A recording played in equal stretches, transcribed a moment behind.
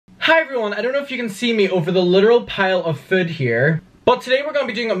Hi everyone, I don't know if you can see me over the literal pile of food here, but today we're going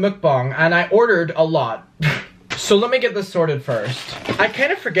to be doing a mukbang and I ordered a lot. So let me get this sorted first. I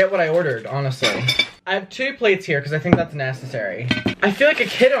kind of forget what I ordered, honestly. I have 2 plates here because I think that's necessary. I feel like a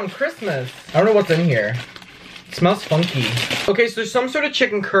kid on Christmas. I don't know what's in here. It smells funky. Okay, so there's some sort of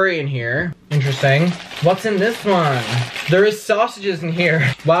chicken curry in here. Interesting. What's in this one? There is sausages in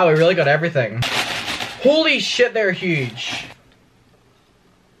here. Wow, we really got everything. Holy shit, they're huge.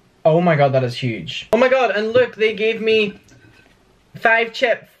 Oh my god, that is huge. Oh my god, and look, they gave me 5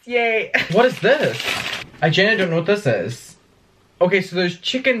 chips. Yay. What is this? I genuinely don't know what this is. Okay, so there's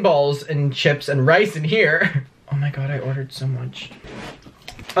chicken balls and chips and rice in here. Oh my god, I ordered so much.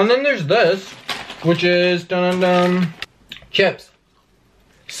 And then there's this, which is chips.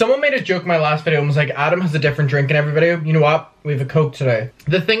 Someone made a joke in my last video and was like, Adam has a different drink in every video. You know what? We have a Coke today.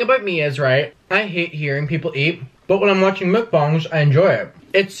 The thing about me is, right, I hate hearing people eat, but when I'm watching mukbangs, I enjoy it.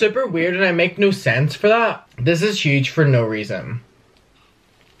 It's super weird and I make no sense for that. This is huge for no reason.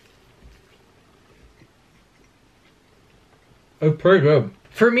 It's pretty good.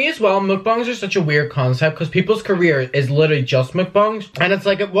 For me as well, mukbangs are such a weird concept because people's career is literally just mukbangs. And it's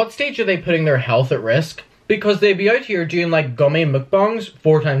like, at what stage are they putting their health at risk? Because they'd be out here doing like gummy mukbangs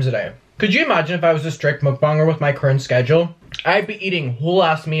 4 times a day. Could you imagine if I was a strict mukbanger with my current schedule? I'd be eating whole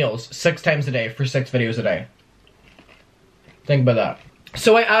ass meals 6 times a day for 6 videos a day. Think about that.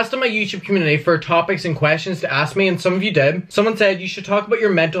 So I asked on my YouTube community for topics and questions to ask me, and some of you did. Someone said you should talk about your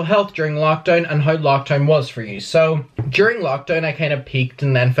mental health during lockdown and how lockdown was for you. So during lockdown, I kind of peaked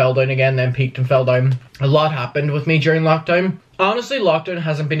and then fell down again, then peaked and fell down. A lot happened with me during lockdown. Honestly, lockdown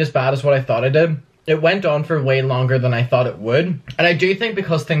hasn't been as bad as what I thought it did. It went on for way longer than I thought it would. And I do think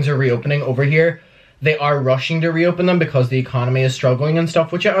because things are reopening over here, they are rushing to reopen them because the economy is struggling and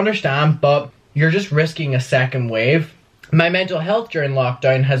stuff, which I understand, but you're just risking a second wave. My mental health during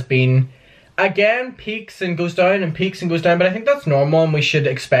lockdown has been, again, peaks and goes down and peaks and goes down, but I think that's normal and we should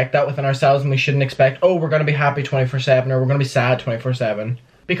expect that within ourselves, and we shouldn't expect, oh, we're going to be happy 24/7 or we're going to be sad 24/7.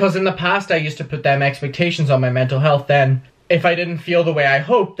 Because in the past, I used to put them expectations on my mental health. Then if I didn't feel the way I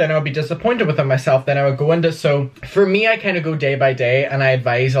hoped, then I would be disappointed within myself. Then I would go into, so for me, I kind of go day by day, and I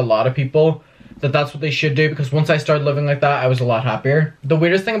advise a lot of people that that's what they should do, because once I started living like that, I was a lot happier. The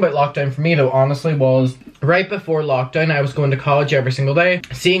weirdest thing about lockdown for me, though, honestly, was right before lockdown, I was going to college every single day,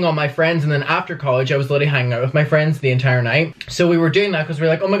 seeing all my friends, and then after college, I was literally hanging out with my friends the entire night. So we were doing that because we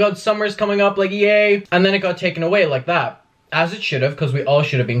were like, oh my god, summer's coming up, like, yay! And then it got taken away like that. As it should have, because we all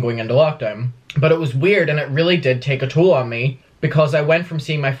should have been going into lockdown. But it was weird, and it really did take a toll on me, because I went from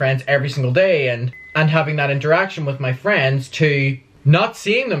seeing my friends every single day and having that interaction with my friends to not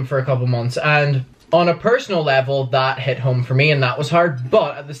seeing them for a couple months. And on a personal level, that hit home for me, and that was hard.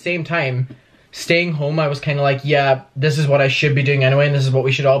 But at the same time, staying home, I was kind of like, yeah, this is what I should be doing anyway, and this is what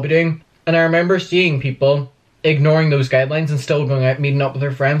we should all be doing. And I remember seeing people ignoring those guidelines and still going out meeting up with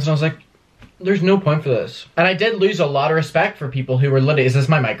their friends, and I was like, there's no point for this. And I did lose a lot of respect for people who were literally, is this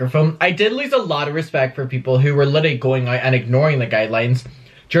my microphone? I did lose a lot of respect for people who were literally going out and ignoring the guidelines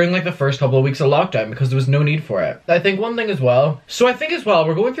during like the first couple of weeks of lockdown, because there was no need for it. I think one thing as well,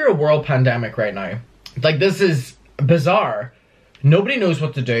 we're going through a world pandemic right now. Like, this is bizarre. Nobody knows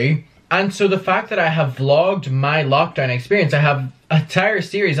what to do. And so the fact that I have vlogged my lockdown experience, I have an entire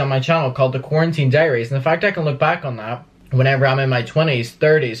series on my channel called The Quarantine Diaries, and the fact I can look back on that whenever I'm in my 20s,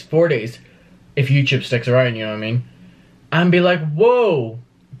 30s, 40s, if YouTube sticks around, you know what I mean, and be like, whoa,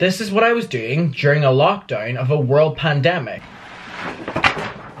 this is what I was doing during a lockdown of a world pandemic.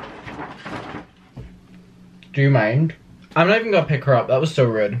 Do you mind? I'm not even gonna pick her up, that was so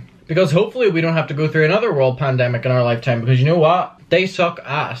rude. Because hopefully we don't have to go through another world pandemic in our lifetime, because you know what? They suck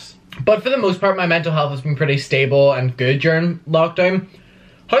ass. But for the most part, my mental health has been pretty stable and good during lockdown.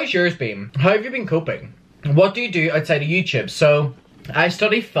 How's yours been? How have you been coping? What do you do outside of YouTube? So, I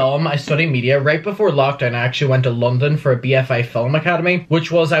study film, I study media. Right before lockdown, I actually went to London for a BFI Film Academy,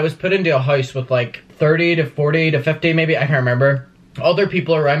 which was, I was put into a house with like 30 to 40 to 50 maybe, I can't remember, other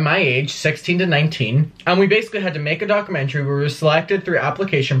people around my age, 16 to 19, and we basically had to make a documentary. We were selected through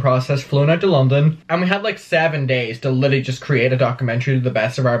application process, flown out to London, and we had like 7 days to literally just create a documentary to the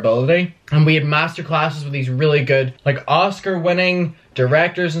best of our ability. And we had master classes with these really good, like, Oscar-winning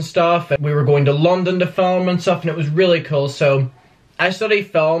directors and stuff, and we were going to London to film and stuff, and it was really cool. So I study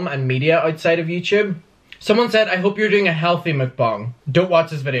film and media outside of YouTube. Someone said, I hope you're doing a healthy mukbang. Don't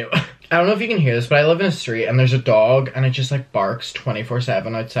watch this video. I don't know if you can hear this, but I live in a street and there's a dog and it just like barks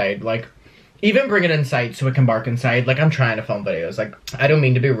 24/7 outside. Like, even bring it inside so it can bark inside. Like, I'm trying to film videos. Like, I don't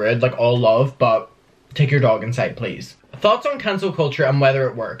mean to be rude, like, all love, but take your dog inside, please. Thoughts on cancel culture and whether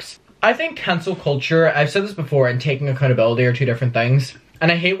it works. I think cancel culture, I've said this before, and taking accountability are two different things.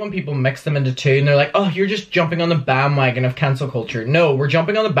 And I hate when people mix them into two and they're like, oh, you're just jumping on the bandwagon of cancel culture. No, we're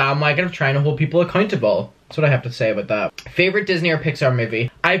jumping on the bandwagon of trying to hold people accountable. That's what I have to say about that. Favorite Disney or Pixar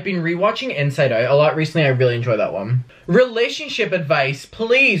movie? I've been rewatching Inside Out a lot recently. I really enjoy that one. Relationship advice,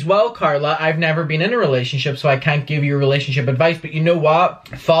 please. Well, Carla, I've never been in a relationship, so I can't give you relationship advice. But you know what?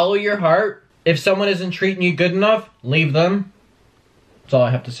 Follow your heart. If someone isn't treating you good enough, leave them. That's all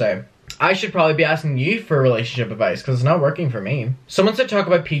I have to say. I should probably be asking you for relationship advice because it's not working for me. Someone said talk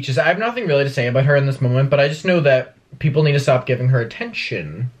about Peaches. I have nothing really to say about her in this moment, but I just know that people need to stop giving her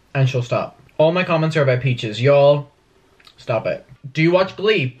attention and she'll stop. All my comments are about Peaches. Y'all, stop it. Do you watch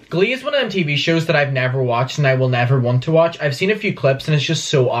Glee? Glee is one of them TV shows that I've never watched and I will never want to watch. I've seen a few clips and it's just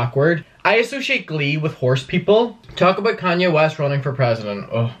so awkward. I associate Glee with horse people. Talk about Kanye West running for president.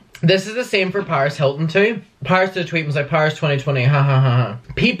 Ugh. This is the same for Paris Hilton too. Paris did a tweet and was like, Paris 2020, ha ha ha ha.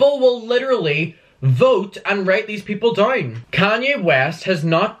 People will literally vote and write these people down. Kanye West has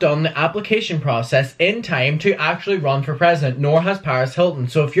not done the application process in time to actually run for president, nor has Paris Hilton.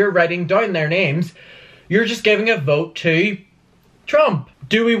 So if you're writing down their names, you're just giving a vote to Trump.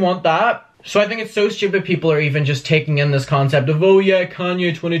 Do we want that? So I think it's so stupid people are even just taking in this concept of, oh yeah, Kanye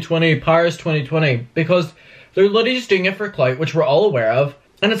 2020, Paris 2020, because they're literally just doing it for clout, which we're all aware of.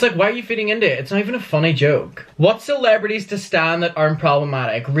 And it's like, why are you feeding into it? It's not even a funny joke. What celebrities to stan that aren't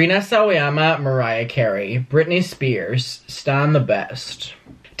problematic? Rina Sawayama, Mariah Carey, Britney Spears, stan the best.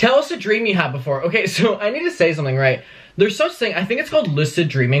 Tell us a dream you had before. Okay, so I need to say something, right? There's such thing, I think it's called lucid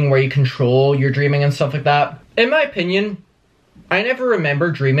dreaming, where you control your dreaming and stuff like that. In my opinion, I never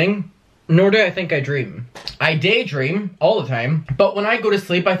remember dreaming, nor do I think I dream. I daydream all the time, but when I go to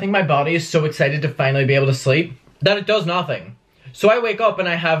sleep, I think my body is so excited to finally be able to sleep that it does nothing. So I wake up and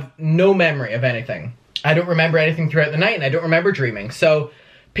I have no memory of anything. I don't remember anything throughout the night and I don't remember dreaming. So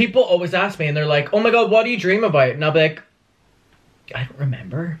people always ask me and they're like, oh my god, what do you dream about? And I'll be like, I don't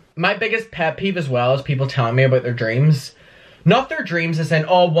remember. My biggest pet peeve as well is people telling me about their dreams. Not their dreams as in,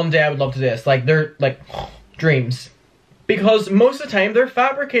 oh, one day I would love to do this. Like, they're like, dreams. Because most of the time they're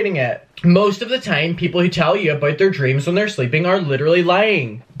fabricating it. Most of the time people who tell you about their dreams when they're sleeping are literally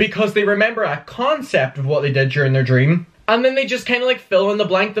lying. Because they remember a concept of what they did during their dream. And then they just kind of like fill in the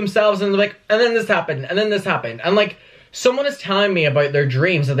blank themselves and they're like, and then this happened, and then this happened. And like, someone is telling me about their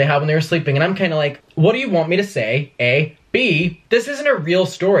dreams that they had when they were sleeping and I'm kind of like, what do you want me to say? A. B. This isn't a real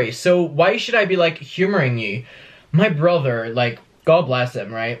story, so why should I be like humoring you? My brother, like, God bless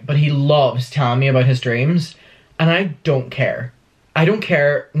him, right? But he loves telling me about his dreams and I don't care. I don't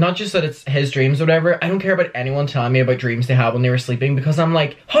care, not just that it's his dreams or whatever, I don't care about anyone telling me about dreams they had when they were sleeping because I'm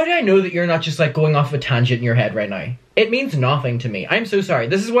like, how do I know that you're not just like going off a tangent in your head right now? It means nothing to me. I'm so sorry.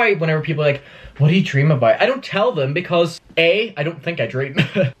 This is why whenever people are like, what do you dream about? I don't tell them because A, I don't think I dream,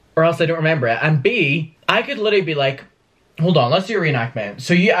 or else I don't remember it, and B, I could literally be like, hold on, let's do a reenactment.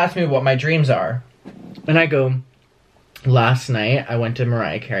 So you ask me what my dreams are, and I go, last night I went to a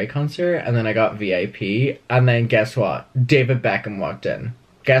Mariah Carey concert and then I got VIP and then guess what? David Beckham walked in.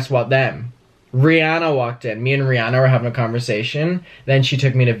 Guess what then? Rihanna walked in. Me and Rihanna were having a conversation. Then she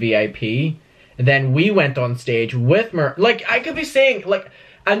took me to VIP. Then we went on stage with like, I could be saying, like,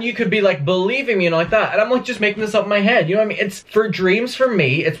 and you could be like believing me and like that, and I'm like just making this up in my head, you know what I mean? It's for dreams. For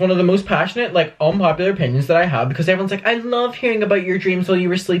me, it's one of the most passionate, like, unpopular opinions that I have because everyone's like, I love hearing about your dreams while you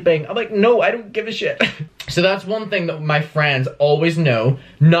were sleeping. I'm like, no, I don't give a shit. So that's one thing that my friends always know,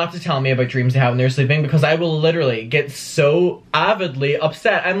 not to tell me about dreams they have when they're sleeping, because I will literally get so avidly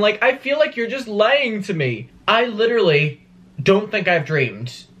upset. I'm like, I feel like you're just lying to me. I literally don't think I've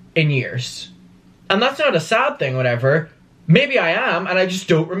dreamed in years. And that's not a sad thing, whatever. Maybe I am, and I just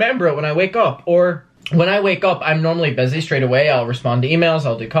don't remember it when I wake up. Or when I wake up, I'm normally busy straight away. I'll respond to emails,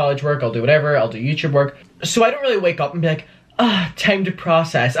 I'll do college work, I'll do whatever, I'll do YouTube work. So I don't really wake up and be like, time to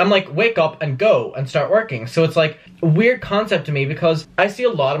process. I'm like, wake up and go and start working. So it's like a weird concept to me because I see a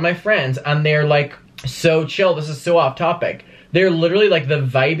lot of my friends and they're like, so chill, this is so off topic. They're literally like the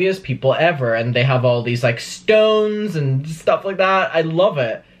vibiest people ever, and they have all these like stones and stuff like that. I love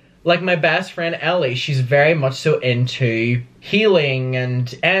it. Like my best friend Ellie, she's very much so into healing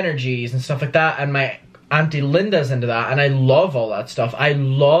and energies and stuff like that, and my auntie Linda's into that, and I love all that stuff. I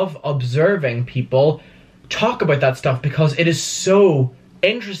love observing people talk about that stuff because it is so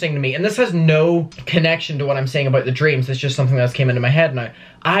interesting to me, and this has no connection to what I'm saying about the dreams. It's just something that's came into my head now.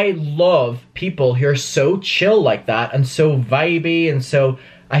 I love people who are so chill like that and so vibey and so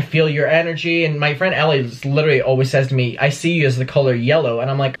I feel your energy. And my friend Ellie literally always says to me, I see you as the color yellow.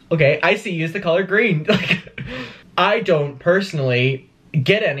 And I'm like, okay, I see you as the color green. Like, I don't personally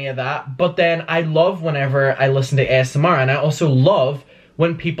get any of that, but then I love whenever I listen to ASMR, and I also love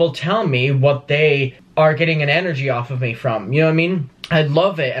when people tell me what they are getting an energy off of me from. You know what I mean? I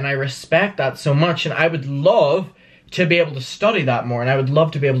love it and I respect that so much, and I would love to be able to study that more, and I would love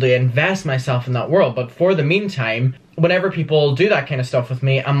to be able to invest myself in that world. But for the meantime, whenever people do that kind of stuff with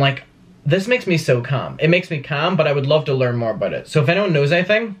me, I'm like, this makes me so calm. It makes me calm, but I would love to learn more about it. So if anyone knows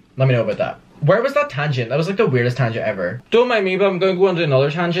anything, let me know about that. Where was that tangent? That was like the weirdest tangent ever. Don't mind me, but I'm going to go on to another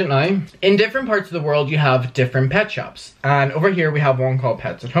tangent now. In different parts of the world, you have different pet shops. And over here, we have one called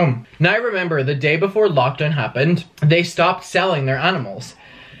Pets at Home. Now, I remember the day before lockdown happened, they stopped selling their animals.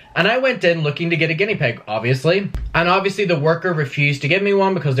 And I went in looking to get a guinea pig, obviously. And obviously the worker refused to give me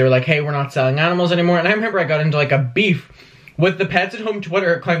one because they were like, hey, we're not selling animals anymore. And I remember I got into like a beef with the Pets at Home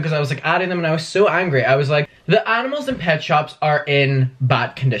Twitter account because I was like adding them and I was so angry. I was like, the animals in pet shops are in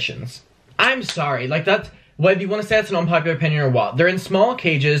bad conditions. I'm sorry, like that's, whether you want to say it's an unpopular opinion or what, they're in small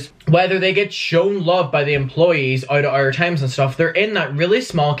cages, whether they get shown love by the employees out at our times and stuff, they're in that really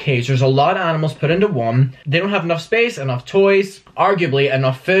small cage. There's a lot of animals put into one. They don't have enough space, enough toys, arguably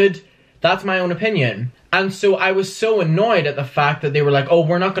enough food. That's my own opinion. And so I was so annoyed at the fact that they were like, oh,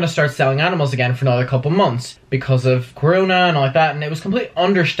 we're not going to start selling animals again for another couple months because of Corona and all like that. And it was completely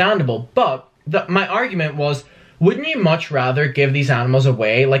understandable. But my argument was, wouldn't you much rather give these animals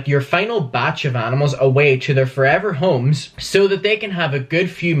away, like your final batch of animals, away to their forever homes so that they can have a good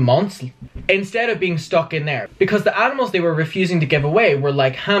few months instead of being stuck in there? Because the animals they were refusing to give away were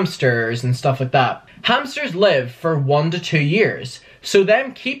like hamsters and stuff like that. Hamsters live for 1 to 2 years. So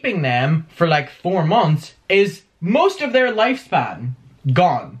them keeping them for like 4 months is most of their lifespan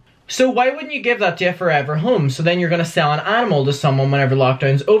gone. So why wouldn't you give that to a forever home? So then you're going to sell an animal to someone whenever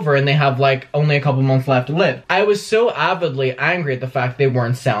lockdown's over and they have like only a couple months left to live. I was so avidly angry at the fact they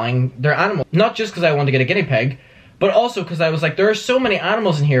weren't selling their animals. Not just because I wanted to get a guinea pig, but also because I was like, there are so many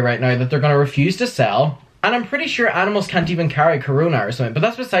animals in here right now that they're going to refuse to sell. And I'm pretty sure animals can't even carry corona or something, but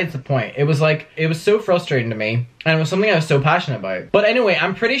that's besides the point. It was like, it was so frustrating to me, and it was something I was so passionate about. But anyway,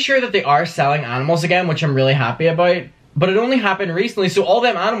 I'm pretty sure that they are selling animals again, which I'm really happy about. But it only happened recently, so all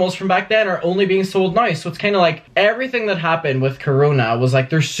them animals from back then are only being sold now. So it's kind of like everything that happened with Corona was like,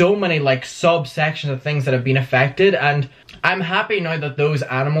 there's so many like subsections of things that have been affected, and I'm happy now that those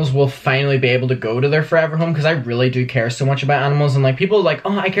animals will finally be able to go to their forever home, because I really do care so much about animals. And like people are like,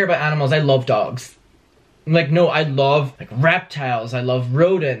 oh, I care about animals, I love dogs. I'm like, no, I love like reptiles, I love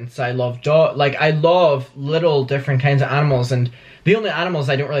rodents, I love like I love little different kinds of animals. And the only animals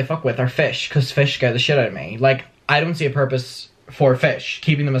I don't really fuck with are fish, because fish scare the shit out of me. Like, I don't see a purpose for fish,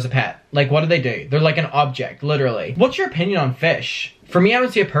 keeping them as a pet. Like, what do? They're like an object, literally. What's your opinion on fish? For me, I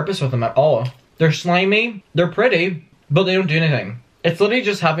don't see a purpose with them at all. They're slimy, they're pretty, but they don't do anything. It's literally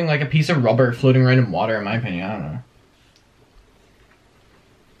just having like a piece of rubber floating around in water, in my opinion. I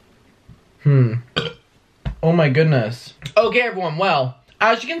don't know. Oh my goodness. Okay, everyone, well,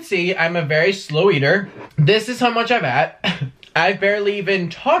 as you can see, I'm a very slow eater. This is how much I've had. I barely even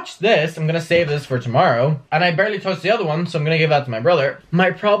touched this. I'm gonna save this for tomorrow. And I barely touched the other one, so I'm gonna give that to my brother. My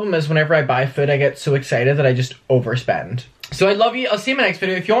problem is whenever I buy food, I get so excited that I just overspend. So I love you. I'll see you in my next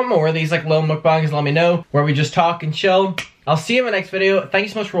video. If you want more of these like little mukbangs, let me know, where we just talk and chill. I'll see you in my next video. Thank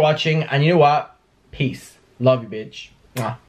you so much for watching. And you know what? Peace. Love you, bitch. Mwah.